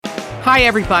Hi,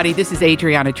 everybody. This is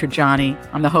Adriana Trajani.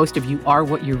 I'm the host of You Are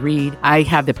What You Read. I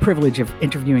have the privilege of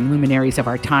interviewing luminaries of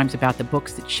our times about the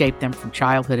books that shaped them from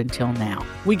childhood until now.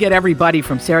 We get everybody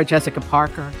from Sarah Jessica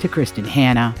Parker to Kristen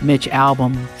Hanna, Mitch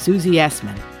Albom, Susie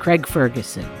Essman, Craig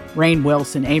Ferguson, Rainn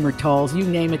Wilson, Amor Tolls, you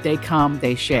name it, they come,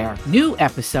 they share. New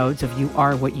episodes of You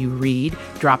Are What You Read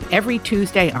drop every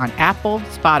Tuesday on Apple,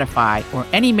 Spotify, or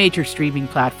any major streaming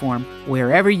platform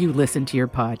wherever you listen to your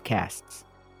podcasts.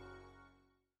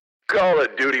 Call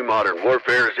of Duty Modern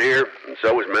Warfare is here, and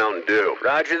so is Mountain Dew.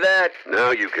 Roger that.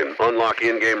 Now you can unlock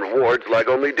in-game rewards like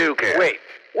only Dew can. Wait,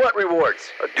 what rewards?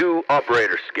 A Dew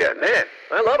Operator Skin. Man,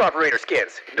 I love Operator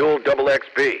Skins. Dual double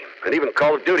XP, and even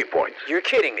Call of Duty points. You're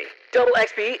kidding me. Double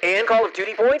XP and Call of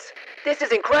Duty points? This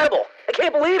is incredible. I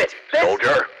can't believe it.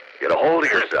 Soldier, get a hold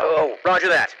of yourself. Oh, roger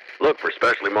that. Look for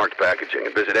specially marked packaging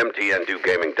and visit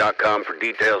mtndewgaming.com for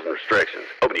details and restrictions.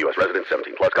 Open to U.S. residents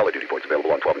 17 plus. Call of Duty points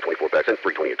available on 12 and 24 packs and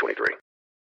free 28-23.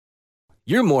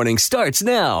 Your morning starts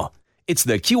now. It's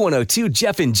the Q102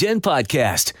 Jeff and Jen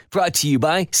podcast brought to you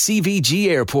by CVG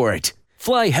Airport.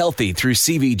 Fly healthy through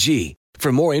CVG.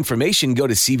 For more information, go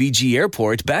to CVG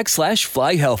Airport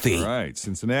 /fly healthy. All right,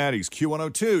 Cincinnati's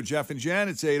Q102, Jeff and Jen.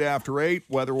 It's 8 after 8.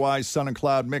 Weather-wise, sun and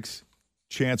cloud mix.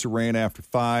 Chance of rain after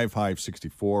 5. High of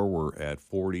 64. We're at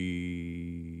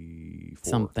 44.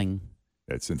 Something.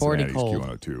 At Cincinnati's 40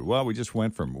 cold. Q102. Well, we just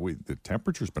went from, the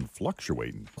temperature's been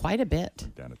fluctuating. Quite a bit.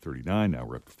 Down at 39. Now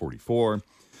we're up to 44.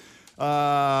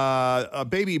 A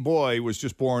baby boy was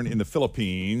just born in the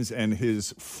Philippines, and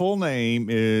his full name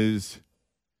is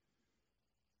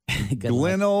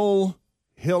Glenel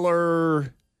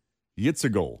Hiller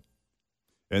Yitzhagol.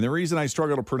 And the reason I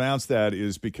struggle to pronounce that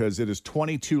is because it is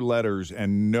 22 letters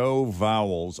and no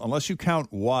vowels, unless you count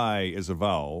Y as a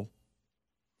vowel.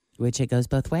 Which it goes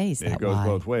both ways. It goes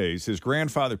both ways. His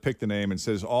grandfather picked the name and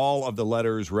says all of the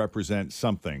letters represent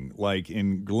something. Like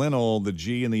in Glenel, the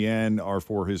G and the N are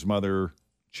for his mother,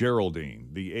 Geraldine.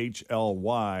 The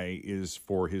HLY is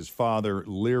for his father,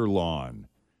 Learlon.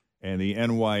 And the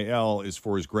NYL is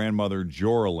for his grandmother,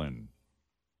 Joralyn.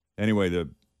 Anyway, the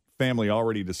family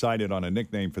already decided on a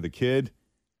nickname for the kid.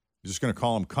 We're just going to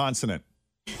call him Consonant.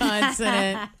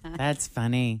 Consonant. That's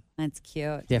funny. That's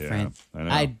cute. Different. Yeah,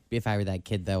 I know. If I were that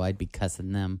kid, though, I'd be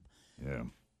cussing them. Yeah,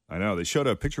 I know. They showed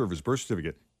a picture of his birth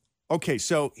certificate. Okay,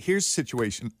 so here's the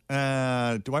situation. Do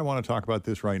I want to talk about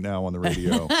this right now on the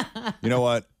radio? You know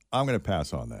what? I'm going to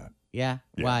pass on that. Yeah?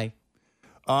 Yeah.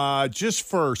 Why? Just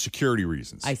for security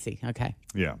reasons. I see. Okay.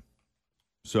 Yeah.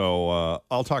 So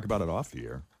I'll talk about it off the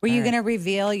air. Were you going to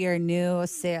reveal your new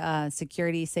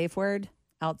security safe word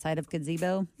outside of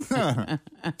gazebo?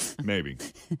 Maybe.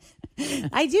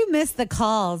 I do miss the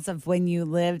calls of when you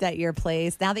lived at your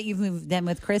place. Now that you've moved in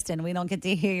with Kristen, we don't get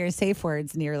to hear your safe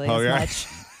words nearly as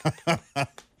much.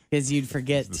 Because you'd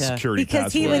forget The to. security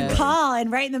Because he password. would call,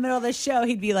 and right in the middle of the show,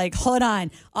 he'd be like, hold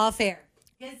on, off air.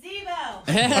 Gazebo.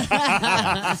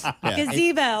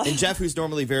 Gazebo. And Jeff, who's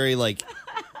normally very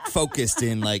focused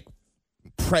and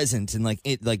present and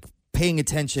paying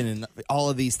attention and all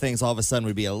of these things, all of a sudden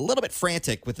would be a little bit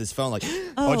frantic with his phone,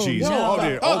 Oh, geez. no. Oh,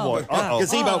 dear. Oh, boy. Uh-oh.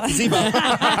 gazebo.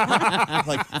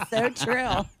 So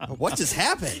true. What just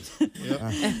happened?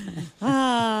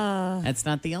 That's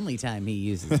not the only time he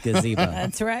uses gazebo.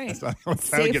 That's right. I get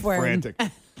Safe word. frantic.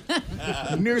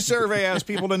 A new survey asks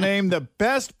people to name the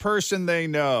best person they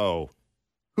know.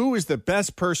 Who is the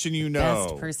best person you know?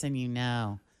 Best person you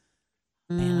know.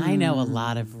 Man, I know a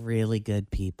lot of really good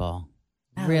people.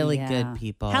 Oh, Really yeah. good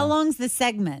people. How long's the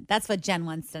segment? That's what Jen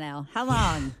wants to know. How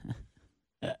long?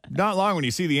 Not long when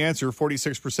you see the answer.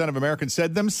 46% of Americans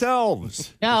said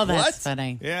themselves. Oh, that's What?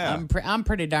 funny. Yeah. I'm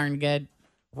pretty darn good.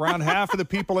 Around half of the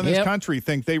people in this Yep. country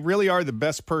think they really are the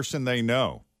best person they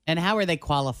know. And how are they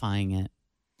qualifying it?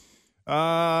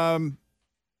 Um,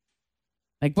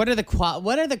 Like, what are the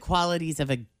qualities of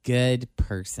a good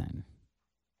person?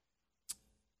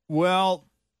 Well,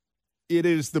 it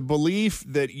is the belief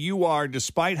that you are,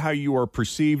 despite how you are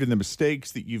perceived and the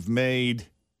mistakes that you've made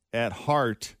at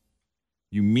heart,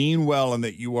 you mean well and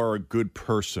that you are a good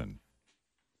person.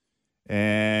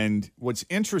 And what's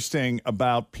interesting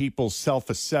about people's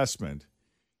self-assessment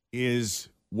is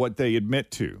what they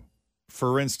admit to.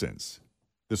 For instance,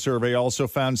 the survey also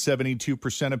found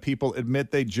 72% of people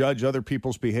admit they judge other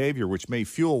people's behavior, which may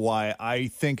fuel why I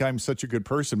think I'm such a good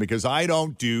person, because I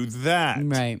don't do that.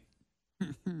 Right.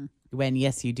 When,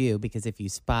 yes, you do, because if you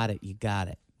spot it, you got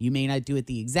it. You may not do it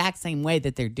the exact same way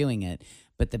that they're doing it,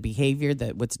 but the behavior,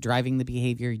 what's driving the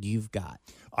behavior, you've got.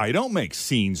 I don't make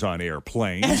scenes on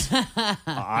airplanes.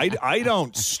 I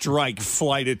don't strike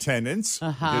flight attendants.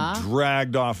 Get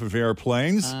dragged off of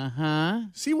airplanes.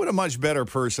 See what a much better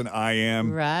person I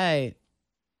am. Right.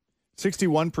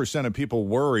 61% of people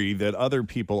worry that other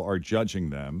people are judging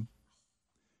them.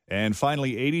 And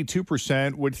finally,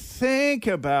 82% would think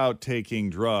about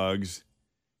taking drugs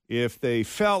if they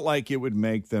felt like it would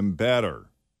make them better.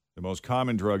 The most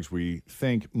common drugs we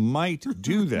think might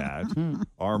do that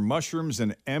are mushrooms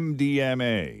and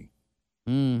MDMA.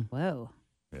 Whoa.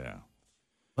 Yeah.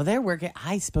 Well, they're working.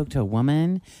 I spoke to a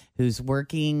woman who's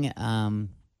working for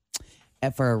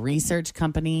a research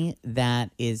company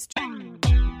that is.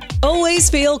 Always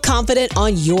feel confident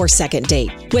on your second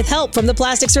date. With help from the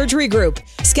Plastic Surgery Group.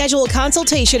 Schedule a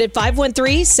consultation at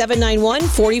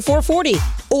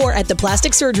 513-791-4440 or at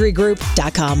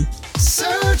theplasticsurgerygroup.com.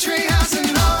 Surgery has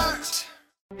an art.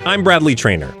 I'm Bradley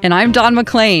Trainer. And I'm Don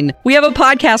McClain. We have a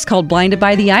podcast called Blinded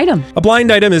by the Item. A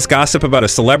blind item is gossip about a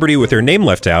celebrity with their name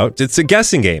left out. It's a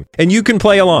guessing game, and you can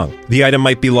play along. The item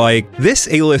might be like, this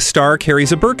A-list star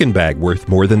carries a Birkin bag worth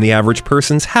more than the average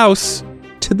person's house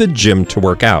to the gym to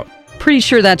work out. Pretty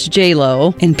sure that's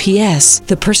J-Lo. And P.S.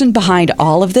 the person behind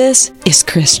all of this is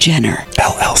Kris Jenner,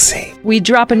 LLC. We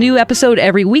drop a new episode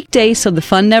every weekday so the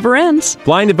fun never ends.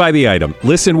 Blinded by the Item.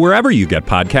 Listen wherever you get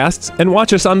podcasts and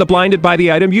watch us on the Blinded by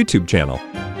the Item YouTube channel.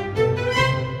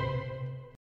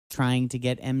 Trying to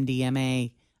get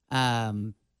MDMA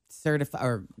certified,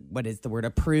 or what is the word,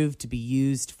 approved to be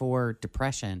used for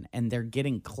depression, and they're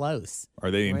getting close.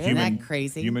 Are they in Isn't that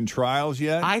crazy? human trials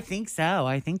yet? I think so.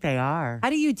 I think they are.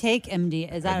 How do you take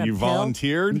MD? Is that Have a you pill?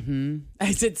 volunteered? Mm-hmm.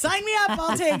 I said, sign me up.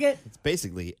 I'll take it. It's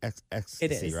basically ecstasy,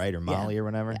 It is. right? Or Molly or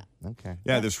whatever. Yeah. Okay.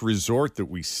 Yeah, this resort that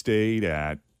we stayed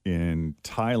at in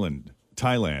Thailand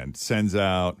sends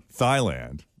out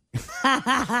Thailand. How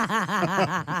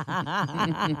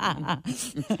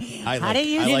do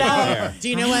you know? Do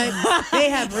you know what? They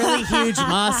have really huge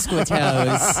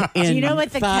mosquitoes. Do you know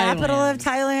what the Thailand. capital of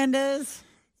Thailand is?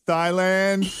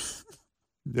 Thailand.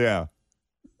 Yeah.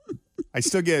 I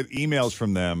still get emails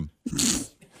from them.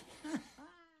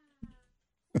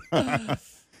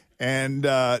 And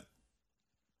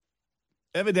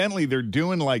evidently they're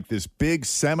doing like this big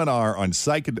seminar on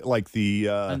psychedelics.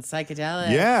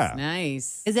 Yeah.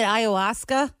 Nice. Is it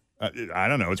ayahuasca? I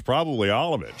don't know. It's probably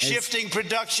all of it. Shifting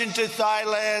production to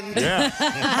Thailand. Yeah.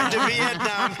 And to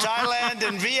Vietnam. Thailand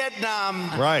and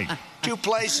Vietnam. Right. Two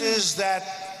places that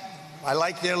I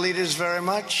like their leaders very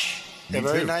much. They're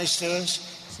very too. nice to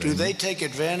us. Do they take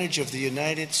advantage of the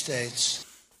United States?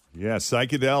 Yeah,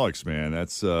 psychedelics, man.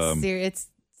 That's It's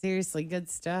seriously good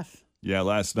stuff. yeah,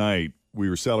 last night we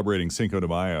were celebrating Cinco de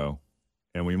Mayo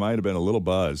and we might have been a little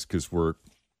buzzed because we're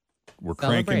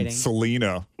cranking Celebrating.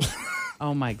 Selena.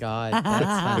 Oh my God. That's The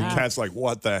funny. cat's like,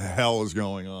 what the hell is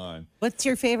going on? What's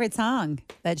your favorite song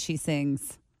that she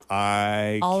sings?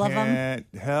 I All of 'em? can't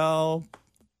help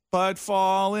but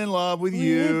fall in love with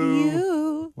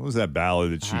you. What was that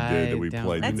ballad that she did that we don't-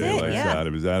 played the That's day it, last yeah.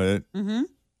 night? Was that it? Mm-hmm.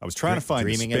 I was trying to find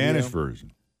the Dreaming of Spanish You?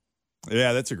 version.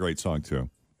 Yeah, that's a great song too.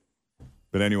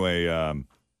 But anyway,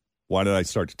 why did I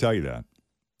start to tell you that?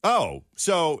 Oh,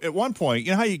 so at one point,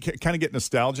 you know how you kind of get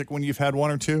nostalgic when you've had one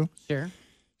or two? Sure.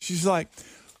 She's like,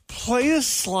 play a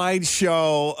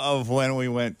slideshow of when we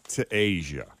went to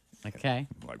Asia. Okay.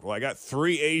 I'm like, well, I got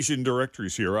 3 Asian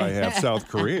directories here. I have South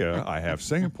Korea, I have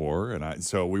Singapore, and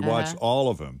so we watched all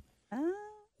of them.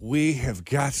 We have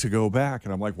got to go back.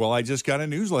 And I'm like, well, I just got a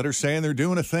newsletter saying they're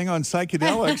doing a thing on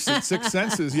psychedelics at Six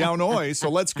Senses, Yao Noi, so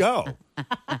let's go.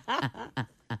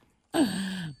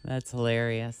 That's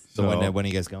hilarious. So when are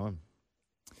you guys going?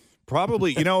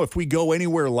 Probably, if we go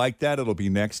anywhere like that, it'll be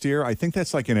next year. I think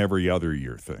that's like an every other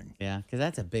year thing. Yeah, because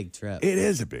that's a big trip. It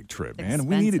is a big trip, man. And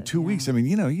we needed 2 weeks. I mean,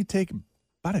 you take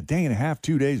about a day and a half,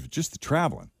 2 days just the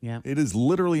traveling. Yeah. It is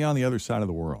literally on the other side of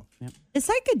the world. Yep. The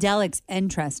psychedelics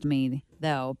interest me,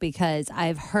 though, because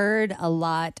I've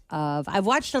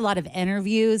watched a lot of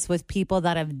interviews with people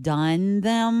that have done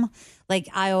them, like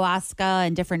ayahuasca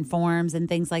in different forms and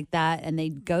things like that. And they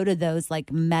go to those like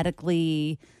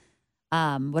medically,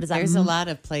 what is that? There's a lot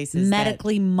of places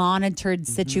medically monitored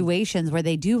situations where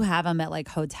they do have them at like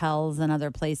hotels and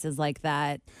other places like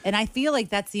that. And I feel like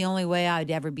that's the only way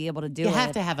I'd ever be able to do it. You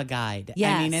have to have a guide.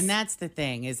 Yes. I mean, and that's the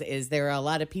thing is there are a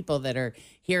lot of people that are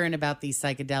hearing about these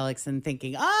psychedelics and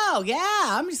thinking, oh, yeah,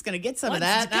 I'm just going to get some of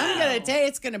that. I'm going to tell you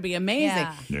it's going to be amazing.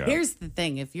 Yeah. Yeah. Here's the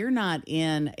thing. If you're not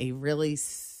in a really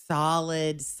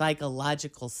solid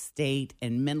psychological state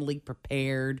and mentally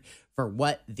prepared for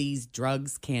what these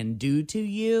drugs can do to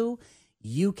you,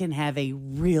 you can have a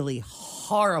really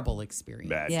horrible experience.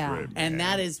 Bad trip, And man.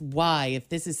 that is why, if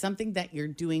this is something that you're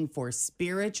doing for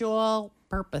spiritual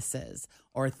purposes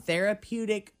or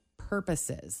therapeutic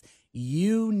purposes,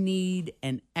 you need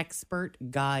an expert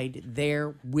guide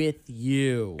there with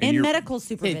you. And medical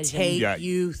supervision. To take Yeah.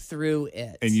 you through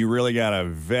it. And you really got to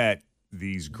vet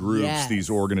these groups, Yes. these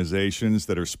organizations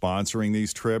that are sponsoring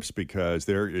these trips, because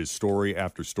there is story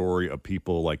after story of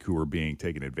people like who are being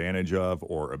taken advantage of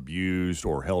or abused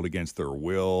or held against their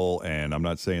will. And I'm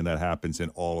not saying that happens in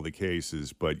all of the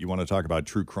cases, but you want to talk about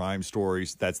true crime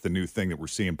stories. That's the new thing that we're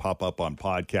seeing pop up on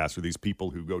podcasts, are these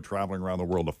people who go traveling around the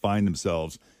world to find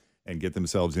themselves and get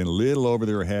themselves in a little over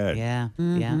their head. Yeah.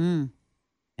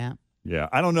 Yeah,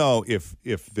 I don't know if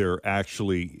they're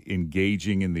actually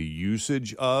engaging in the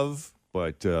usage of,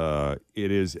 but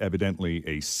it is evidently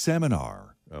a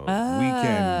seminar,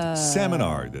 weekend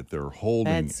seminar that they're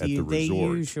holding at the They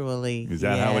resort. usually. Is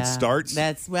that how it starts?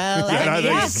 That's, well, Is that how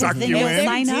they suck you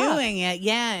in? They're doing it.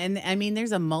 Yeah. And I mean,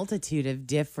 there's a multitude of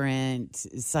different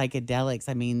psychedelics.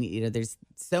 I mean, you know, there's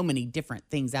so many different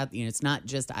things out there. You know, it's not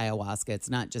just ayahuasca. It's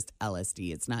not just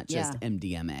LSD. It's not just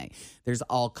MDMA. There's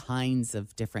all kinds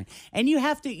of different. And you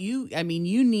have to, you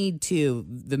need to,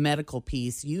 the medical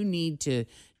piece, you need to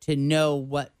know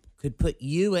what could put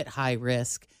you at high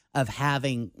risk of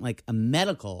having like a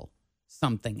medical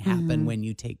something happen when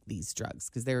you take these drugs,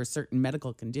 because there are certain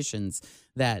medical conditions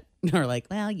that are like,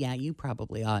 well, yeah, you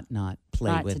probably ought not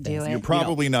play Not with to this. do it. You're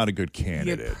probably not a good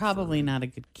candidate. You're probably not a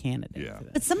good candidate. Yeah. for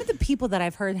this. But some of the people that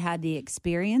I've heard had the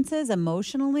experiences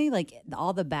emotionally, like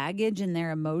all the baggage in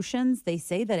their emotions, they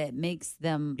say that it makes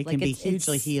them. It like can be it's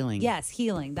hugely healing. Yes,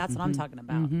 healing. That's what I'm talking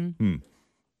about.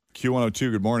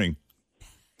 Q102, good morning.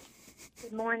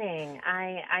 Good morning.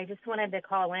 I just wanted to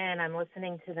call in. I'm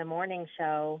listening to the morning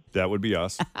show. That would be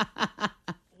us.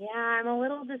 Yeah, I'm a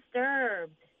little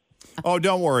disturbed. Oh,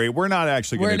 don't worry. We're not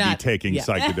actually going We're to be not- taking yeah.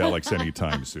 psychedelics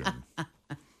anytime soon.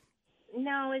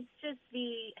 No, it's just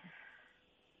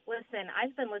listen,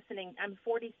 I've been listening. I'm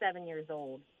 47 years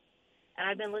old, and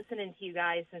I've been listening to you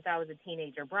guys since I was a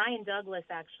teenager. Brian Douglas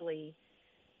actually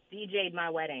DJ'd my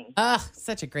wedding.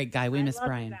 Such a great guy. We miss I love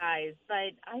Brian. you guys,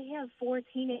 but I have 4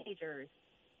 teenagers.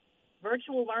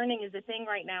 Virtual learning is a thing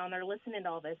right now, and they're listening to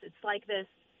all this. It's like this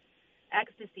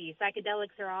ecstasy.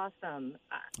 Psychedelics are awesome.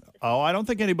 Oh, I don't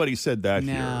think anybody said that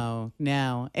here.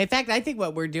 No. In fact, I think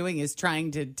what we're doing is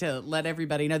trying to let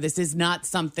everybody know this is not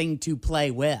something to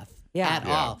play with at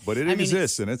all. But it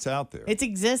exists, and it's out there. It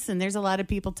exists, and there's a lot of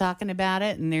people talking about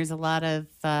it, and there's a lot of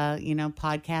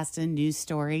podcasts and news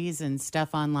stories and stuff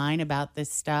online about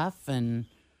this stuff. And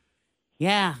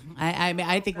yeah,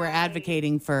 I think we're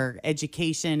advocating for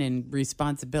education and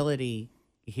responsibility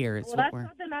here. Is Well, what that's we're.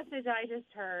 not the message I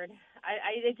just heard.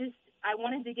 I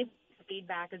wanted to give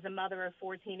feedback as a mother of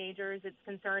 4 teenagers. It's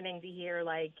concerning to hear,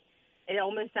 like, it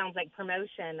almost sounds like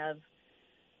promotion of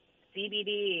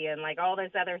CBD and like all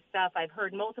this other stuff I've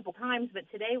heard multiple times, but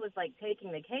today was like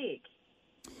taking the cake.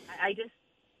 I just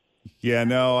Yeah,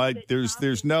 no,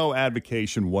 there's no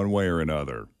advocation one way or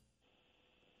another.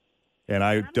 And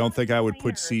I don't think I would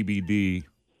put CBD,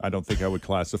 I don't think I would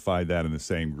classify that in the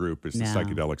same group as the No.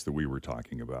 psychedelics that we were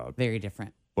talking about. Very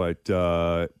different. But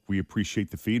we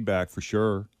appreciate the feedback for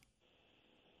sure.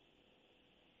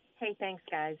 hey, thanks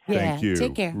guys. Thank you.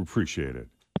 Take care. We appreciate it.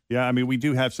 Yeah, I mean, we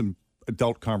do have some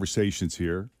adult conversations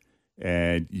here,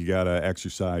 and you got to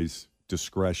exercise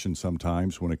discretion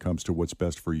sometimes when it comes to what's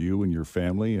best for you and your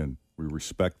family, and we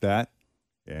respect that,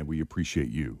 and we appreciate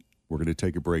you. We're going to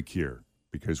take a break here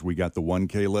because we got the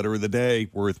 1K letter of the day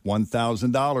worth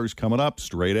 $1,000 coming up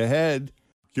straight ahead.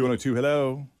 Q102,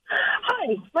 hello.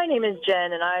 Hi, my name is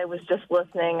Jen, and I was just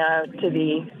listening to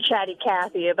the chatty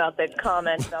Kathy about the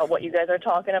comment about what you guys are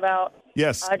talking about.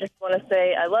 Yes. I just want to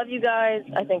say I love you guys.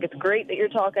 I think it's great that you're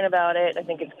talking about it. I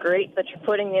think it's great that you're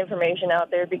putting the information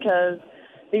out there because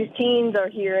these teens are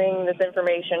hearing this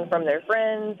information from their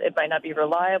friends. It might not be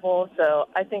reliable, so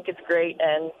I think it's great,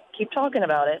 and keep talking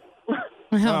about it.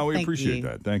 Oh, we appreciate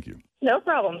that. Thank you. No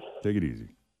problem. Take it easy.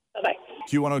 Bye-bye.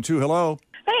 Q102, hello.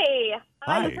 Hey,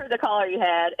 I Hi. just heard the caller you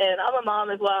had, and I'm a mom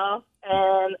as well.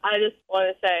 And I just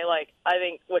want to say, I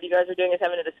think what you guys are doing is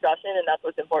having a discussion, and that's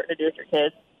what's important to do with your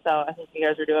kids. So I think you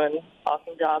guys are doing an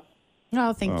awesome job.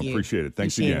 Oh, thank you. Appreciate it.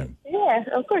 Thanks again. Yeah,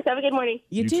 of course. Have a good morning.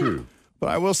 You too. But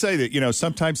I will say that,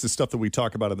 sometimes the stuff that we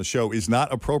talk about on the show is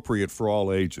not appropriate for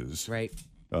all ages. Right.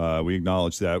 We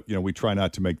acknowledge that. We try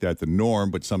not to make that the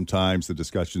norm, but sometimes the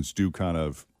discussions do kind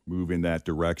of move in that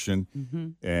direction.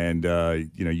 And,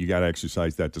 you got to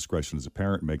exercise that discretion as a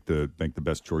parent, make the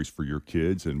best choice for your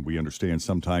kids. And we understand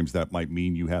sometimes that might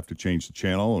mean you have to change the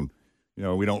channel and,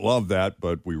 we don't love that,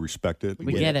 but we respect it.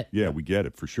 We get it. Yeah, we get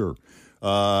it for sure.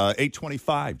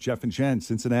 8:25, Jeff and Jen,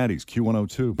 Cincinnati's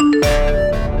Q102.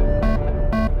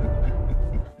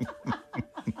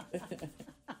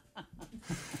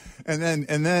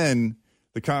 And then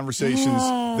the conversations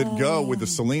that go with the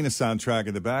Selena soundtrack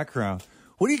in the background.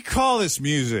 What do you call this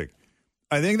music?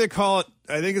 I think it's called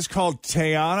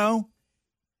Tejano.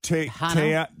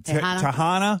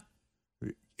 Tejana.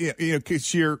 Yeah,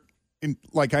 because you're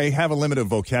like, I have a limited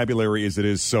vocabulary as it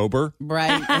is sober.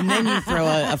 Right. And then you throw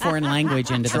a foreign language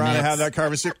into the mix. Trying to have that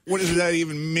conversation. What does that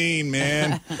even mean,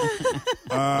 man?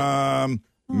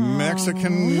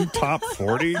 Mexican top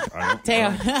 40? I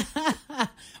don't know.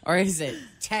 Or is it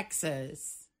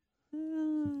Texas?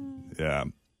 Yeah.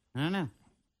 I don't know.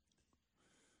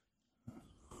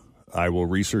 I will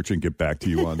research and get back to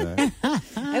you on that.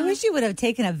 I wish you would have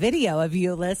taken a video of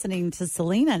you listening to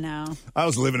Selena now. I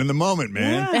was living in the moment,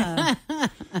 man. Yeah.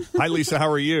 Hi, Lisa. How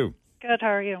are you? Good. How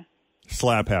are you?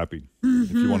 Slap happy,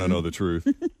 if you want to know the truth.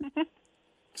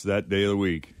 It's that day of the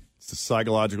week. It's the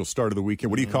psychological start of the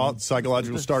weekend. What do you call it?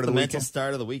 Psychological start of the weekend? Mental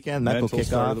start of the weekend. Mental start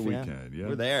kickoff. of the weekend. Yeah.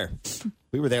 We're there.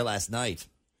 We were there last night.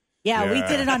 Yeah, we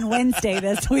did it on Wednesday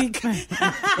this week.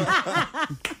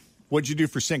 What'd you do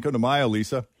for Cinco de Mayo,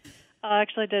 Lisa? I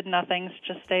actually did nothing.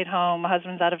 Just stayed home. My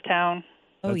husband's out of town.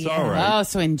 That's all right. Oh,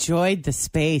 so enjoyed the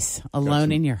space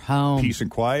alone in your home. Peace and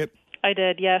quiet? I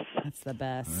did, yes. That's the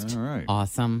best. All right.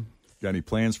 Awesome. Got any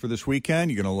plans for this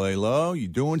weekend? You going to lay low? You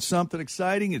doing something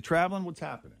exciting? You traveling? What's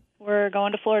happening? We're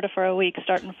going to Florida for a week,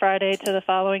 starting Friday to the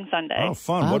following Sunday. Oh,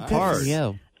 fun. What good part? for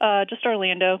you. Just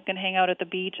Orlando. Going to hang out at the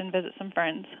beach and visit some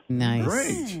friends. Nice.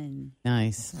 Great.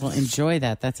 Nice. Well, enjoy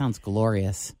that. That sounds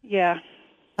glorious. Yeah.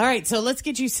 All right, so let's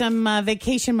get you some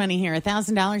vacation money here.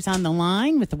 $1,000 on the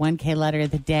line with the 1K letter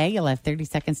of the day. You'll have 30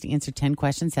 seconds to answer 10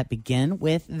 questions that begin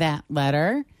with that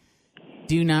letter.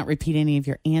 Do not repeat any of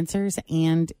your answers.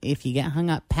 And if you get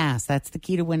hung up, pass. That's the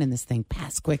key to winning this thing.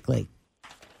 Pass quickly.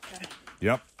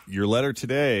 Yep. Your letter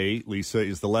today, Lisa,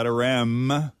 is the letter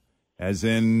M, as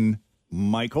in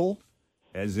Michael,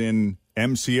 as in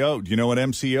MCO. Do you know what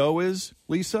MCO is,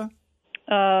 Lisa?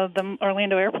 The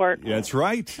Orlando Airport. Yeah, that's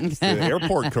right. It's the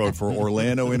airport code for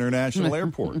Orlando International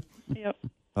Airport. Yep.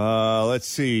 Let's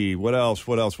see. What else?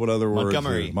 What other words?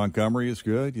 Montgomery. Montgomery is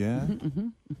good, yeah.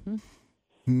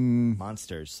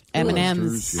 Monsters.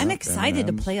 M&M's. I'm excited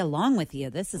to play along with you.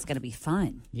 This is going to be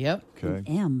fun. Yep.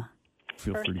 Okay. M.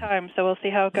 Feel First free. time, so we'll see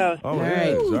how it goes. Oh, All it right.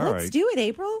 is. All Let's right. do it,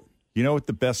 April. You know what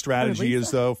the best strategy Lisa.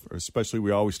 is, though? Especially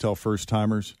we always tell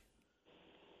first-timers?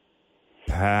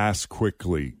 Pass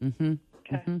quickly.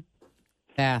 Okay.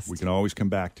 Fast. We can always come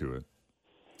back to it.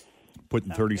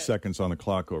 Putting 30 seconds on the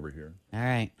clock over here. All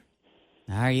right.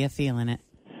 Are you feeling it?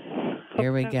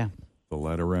 Here we go. The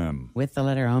letter M. With the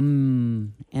letter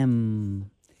M.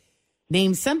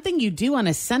 Name something you do on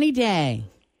a sunny day.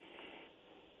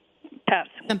 Pass.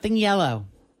 Something yellow.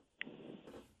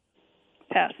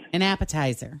 Pass. An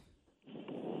appetizer.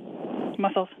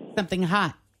 Mussels. Something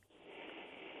hot.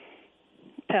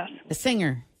 Pass. A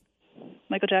singer.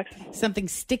 Michael Jackson. Something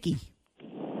sticky.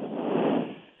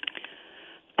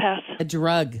 Pass. A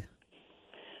drug.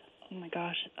 Oh, my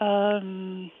gosh.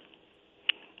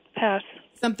 Pass.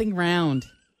 Something round.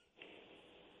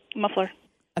 Muffler.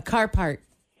 A car part.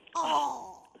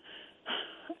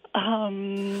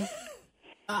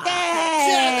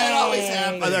 That always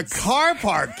happens. The car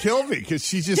part killed me because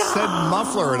she just said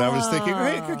muffler, and I was thinking,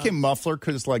 hey, okay, muffler,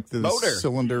 because like the Motor.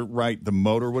 cylinder, right? The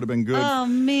motor would have been good. Oh,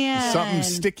 man. Something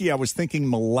sticky. I was thinking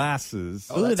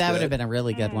molasses. Ooh, that that's would have good. been a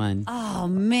really good one. Oh,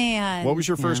 man. What was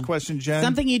your first question, Jen?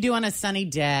 Something you do on a sunny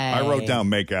day. I wrote down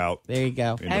make out. There you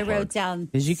go. in the I park. wrote down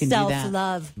 'Cause you can do that.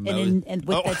 self-love, Mo-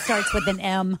 that starts with an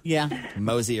M. Yeah.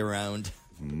 Mosey around.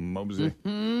 Mosey.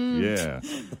 Yeah.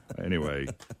 Anyway,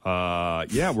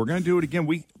 yeah, we're going to do it again.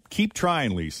 We keep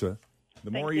trying, Lisa. The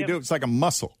more you do, it's like a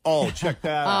muscle. Oh, check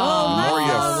that out. The more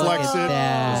you flex look at it,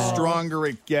 that. the stronger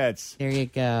it gets. There you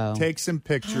go. Take some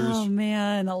pictures Oh,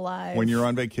 man, alive. when you're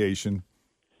on vacation.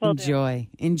 Will do. Enjoy.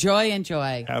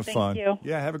 Enjoy. Have Thank fun. you.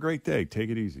 Yeah, have a great day. Take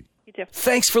it easy. You too.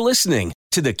 Thanks for listening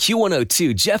to the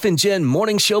Q102 Jeff and Jen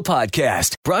Morning Show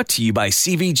podcast, brought to you by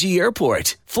CVG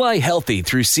Airport. Fly healthy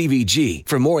through CVG.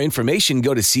 For more information,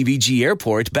 go to CVG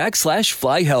Airport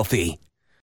 /fly healthy.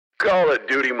 Call of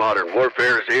Duty Modern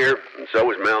Warfare is here, and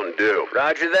so is Mountain Dew.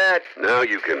 Roger that. Now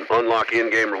you can unlock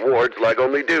in-game rewards like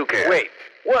only Dew can. Wait,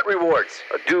 what rewards?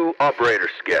 A Dew Operator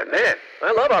Skin. Man,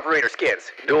 I love operator skins.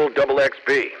 Dual double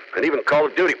XP, and even Call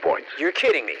of Duty points. You're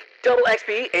kidding me. Double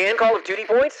XP and Call of Duty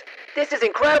points? This is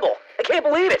incredible. I can't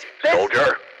believe it. This...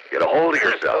 Soldier, get a hold of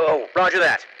yourself. Oh, roger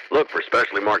that. Look for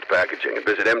specially marked packaging and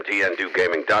visit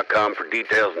mtndewgaming.com for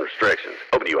details and restrictions.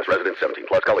 Open to U.S. residents 17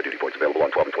 plus. Call of Duty points available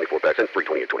on 12 and 24 packs and free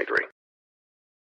 20 and 23.